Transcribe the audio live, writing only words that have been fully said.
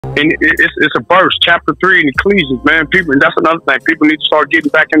And it's a verse, chapter 3 in Ecclesiastes, man. People, and that's another thing. People need to start getting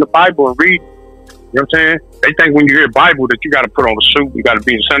back in the Bible and read. You know what I'm saying? They think when you hear Bible that you got to put on a suit, you got to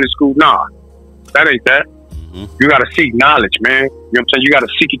be in Sunday school. Nah, that ain't that. You got to seek knowledge, man. You know what I'm saying? You got to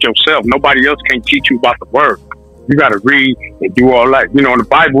seek it yourself. Nobody else can teach you about the word. You got to read and do all that. You know, in the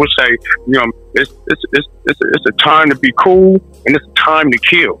Bible, it say, you know, it's a time to be cool and it's a time to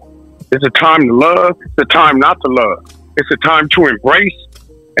kill. It's a time to love. It's a time not to love. It's a time to embrace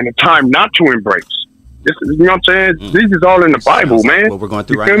and a time not to embrace. This is, you know what I'm saying? This is all in the Bible, like man. what we're going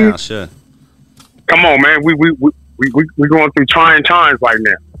through right now, sure. Come on, man. We going through trying times right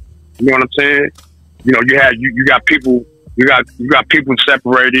now. You know what I'm saying? You know, you got people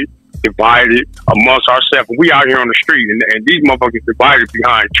separated, divided amongst ourselves. We out here on the street, and these motherfuckers divided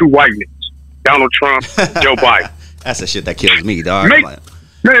behind two white niggas, Donald Trump, Joe Biden. That's the shit that kills me, dog.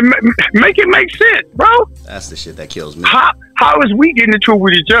 Make it make sense, bro. That's the shit that kills me. How is we getting into it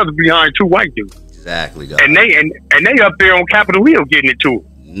with each other behind two white dudes? Exactly, dog. And they up there on Capitol Hill getting into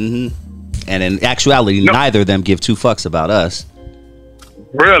it. And in actuality, neither of them give two fucks about us.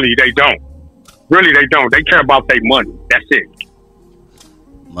 Really, they don't. Really, they don't. They care about their money. That's it.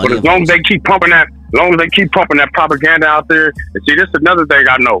 Money, but as long as they keep pumping that, propaganda out there, and see, this is another thing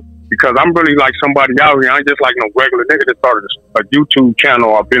I know, because I'm really like somebody out here. I ain't just like no regular nigga that started a YouTube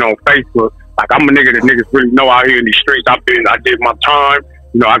channel. I've been on Facebook. Like, I'm a nigga that niggas really know out here in these streets. I did my time.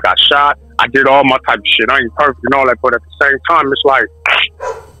 You know, I got shot. I did all my type of shit. I ain't perfect and all that, but at the same time, it's like,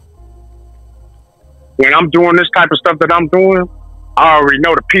 when I'm doing this type of stuff that I'm doing, I already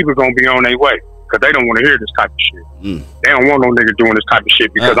know the people gonna be on their way, because they don't want to hear this type of shit. They don't want no nigga doing this type of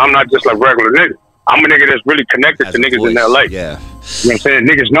shit, because I'm not just like regular nigga. I'm a nigga that's really connected to niggas in LA. Yeah. You know what I'm saying?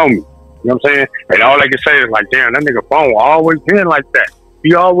 Niggas know me. You know what I'm saying? And all they can say is like, damn, that nigga Bone always been like that.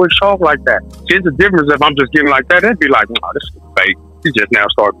 He always talk like that. See, it's the difference if I'm just getting like that. They'd be like, nah, this is fake. He just now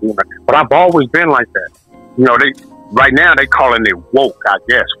started doing that. But I've always been like that. You know, right now they calling it woke, I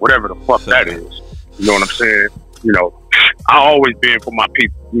guess, whatever the fuck that is. You know what I'm saying? You know, I always been for my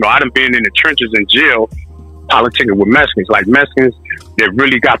people. You know, I done been in the trenches in jail, politicking with Mexicans. Like, Mexicans that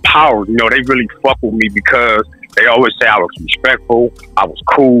really got power, you know, they really fuck with me because they always say I was respectful, I was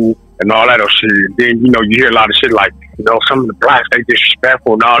cool, and all that other shit. And then, you know, you hear a lot of shit like, you know, some of the blacks, they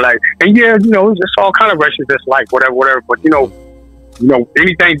disrespectful and all that. And yeah, you know, it's all kind of racial dislike, whatever. But, you know,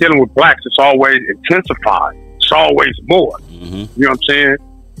 anything dealing with blacks, it's always intensified. It's always more. You know what I'm saying?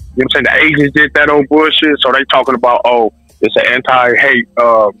 You know what I'm saying? The Asians did that old bullshit, so they talking about, oh, it's an anti-hate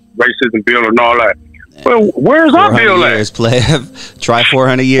racism bill and all that. Well, where's our bill at? Try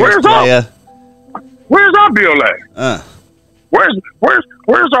 400 years, playa. Where's our bill at? Where's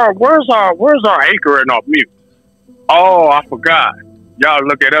our acre and our mule? Oh, I forgot. Y'all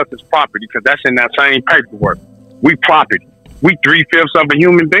look at us as property, because that's in that same paperwork. We property. We 3/5 of a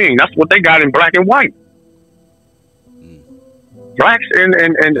human being. That's what they got in black and white. Blacks and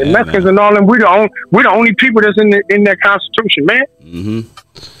Mexicans and all them, we're the only people that's in that Constitution, man.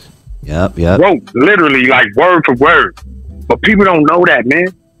 Yep. Wrote literally like word for word. But people don't know that, man.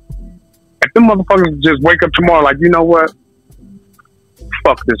 If them motherfuckers just wake up tomorrow like, you know what?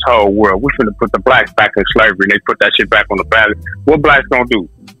 Fuck this whole world. We finna put the blacks back in slavery, and they put that shit back on the ballot. What blacks gonna do?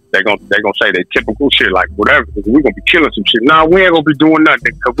 They gonna say they typical shit like whatever. We're gonna be killing some shit. Nah, we ain't gonna be doing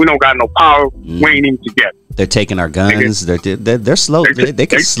nothing because we don't got no power. We ain't even together. They're taking our guns. They're slow. They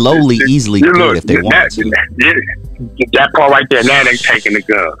can slowly, easily do it if they want to. That part right there. Now they taking the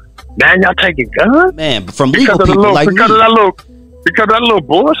gun. Now y'all taking guns, man. But from legal people like me, because of that little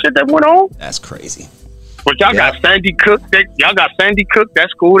bullshit that went on. That's crazy. But y'all got Sandy Cook. Y'all got Sandy Cook. That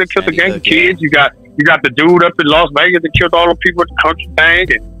school that killed the gang of kids. You got the dude up in Las Vegas that killed all the people at the country thing,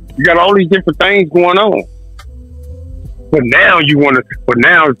 and you got all these different things going on. But now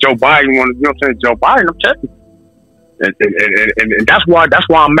Joe Biden want to, you know what I'm saying? Joe Biden, I'm telling you. And that's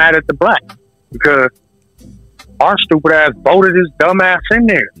why I'm mad at the blacks, because our stupid ass voted his dumb ass in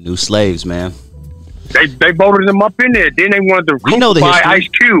there. New slaves, man. They voted him up in there. Then they wanted to crucify Ice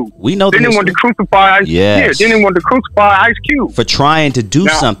Cube. We know Then they wanted to crucify Ice Cube. Yes. Yeah, then they wanted to crucify Ice Cube. For trying to do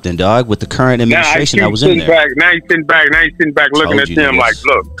something, dog, with the current administration that was in there. Now he's sitting back looking at them like,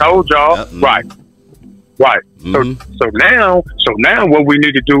 look, told y'all. Right. So now what we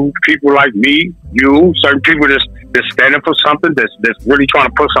need to do, people like me, you, certain people that's standing for something, that's really trying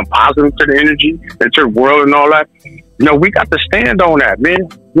to put some positive to the energy into the world and all that, you know, we got to stand on that, man. You know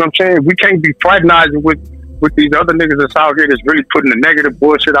what I'm saying? We can't be fraternizing with these other niggas that's out here that's really putting the negative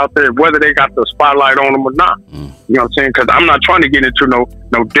bullshit out there, whether they got the spotlight on them or not. You know what I'm saying? Because I'm not trying to get into no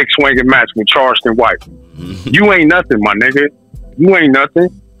dick swinging match with Charleston White. You ain't nothing, my nigga. You ain't nothing.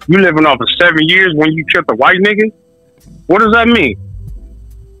 You living off of 7 years when you killed a white nigga? What does that mean?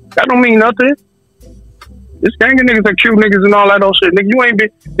 That don't mean nothing. This gang of niggas that kill niggas and all that old shit. Nigga, you ain't been,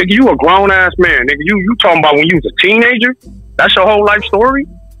 nigga, you a grown ass man. Nigga, you talking about when you was a teenager? That's your whole life story?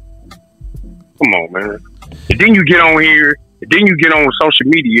 Come on, man. And then you get on here, and then you get on social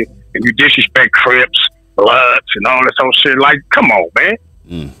media, and you disrespect Crips, Bloods, and all this whole shit. Like, come on, man.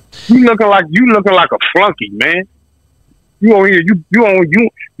 You looking like a flunky, man. You on here,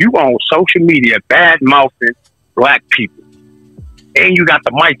 you on social media, bad mouthing black people, and you got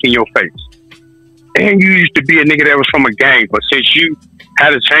the mic in your face. And you used to be a nigga that was from a gang, but since you had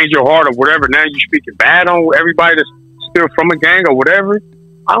to change your heart or whatever, now you speaking bad on everybody that's still from a gang or whatever.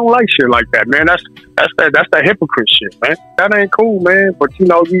 I don't like shit like that, man. That's that hypocrite shit, man. That ain't cool, man. But you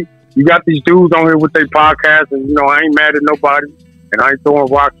know, you got these dudes on here with their podcast, and you know, I ain't mad at nobody, and I ain't throwing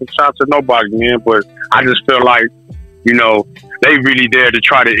rocks and shots at nobody, man. But I just feel like, you know, they really there to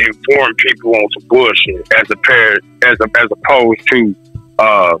try to inform people on some bullshit as opposed to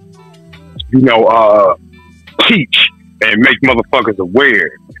teach and make motherfuckers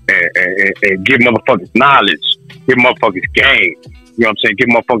aware and give motherfuckers knowledge, give motherfuckers game, you know what I'm saying? Give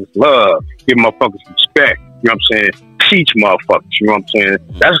motherfuckers love, give motherfuckers respect, you know what I'm saying? Teach motherfuckers, you know what I'm saying?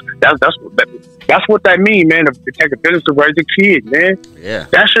 That's what that mean, man. To take a business to raise a kid, man. Yeah.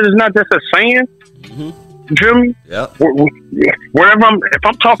 That shit is not just a saying. You feel me? Yeah. Wherever I'm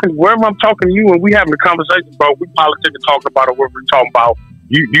talking to you and we having a conversation, bro, we politicking talking about it, what we're talking about.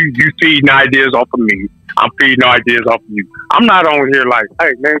 You feeding ideas off of me. I'm feeding ideas off of you. I'm not on here like,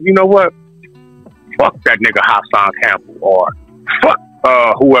 hey man, you know what? Fuck that nigga Hassan Campbell or fuck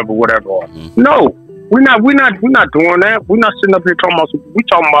whoever, whatever. No, we're not doing that. We're not sitting up here talking about. We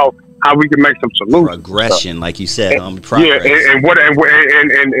talking about how we can make some solutions. Progression, like you said. Progress. Yeah,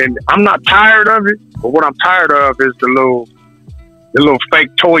 and I'm not tired of it. But what I'm tired of is the little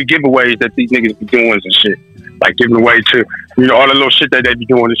fake toy giveaways that these niggas be doing and shit. Like giving away to, you know, all the little shit that they be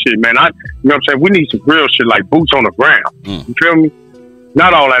doing and shit, man. You know what I'm saying? We need some real shit like boots on the ground. You feel me?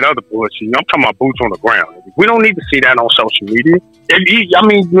 Not all that other bullshit. You know, I'm talking about boots on the ground. We don't need to see that on social media. I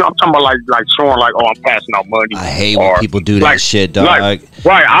mean, you know, I'm talking about like showing like, oh, I'm passing out money. I hate when people do that shit, dog.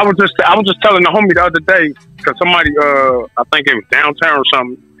 Right. I was just telling the homie the other day because somebody, I think it was downtown or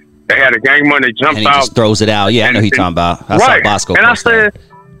something. They had a gang money. They jumped and he out. Just throws it out. Yeah, I know who you're talking about. I saw Bosco. And I said.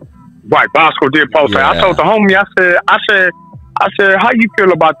 Right, Bosco did post that. I told the homie, I said, how you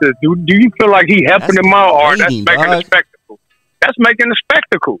feel about this? Do you feel like he helping him out, or that's making a spectacle? That's making a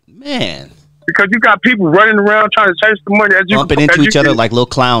spectacle, man. Because you got people running around trying to chase the money, bumping into each other like little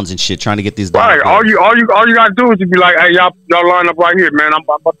clowns and shit, trying to get these. Right, all you gotta do is you be like, hey, y'all line up right here, man. I'm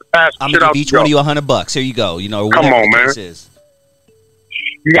about to pass. I'm gonna give each one of you $100. Here you go. You know, come on, man.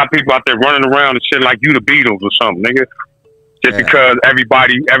 You got people out there running around and shit like you the Beatles or something, nigga. Just because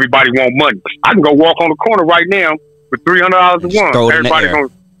everybody want money. I can go walk on the corner right now with $300 a one. Everybody going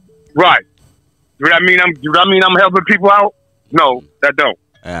right. Do that mean I'm helping people out? No, that don't.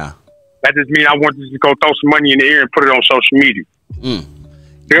 Yeah. That just means I want you to go throw some money in the air and put it on social media.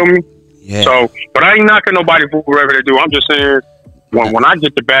 Feel me? Yeah. So, but I ain't knocking nobody for whatever they do. I'm just saying when I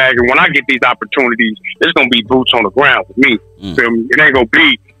get the bag and when I get these opportunities, it's gonna be boots on the ground with me. Feel me? It ain't gonna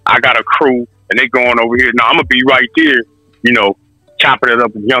be I got a crew and they going over here. No, I'm gonna be right there. You know, chopping it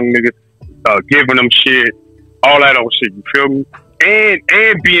up with young niggas, giving them shit, all that old shit. You feel me?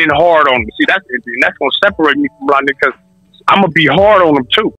 And being hard on them. See, that's gonna separate me from a lot of niggas. Because I'm gonna be hard on them too.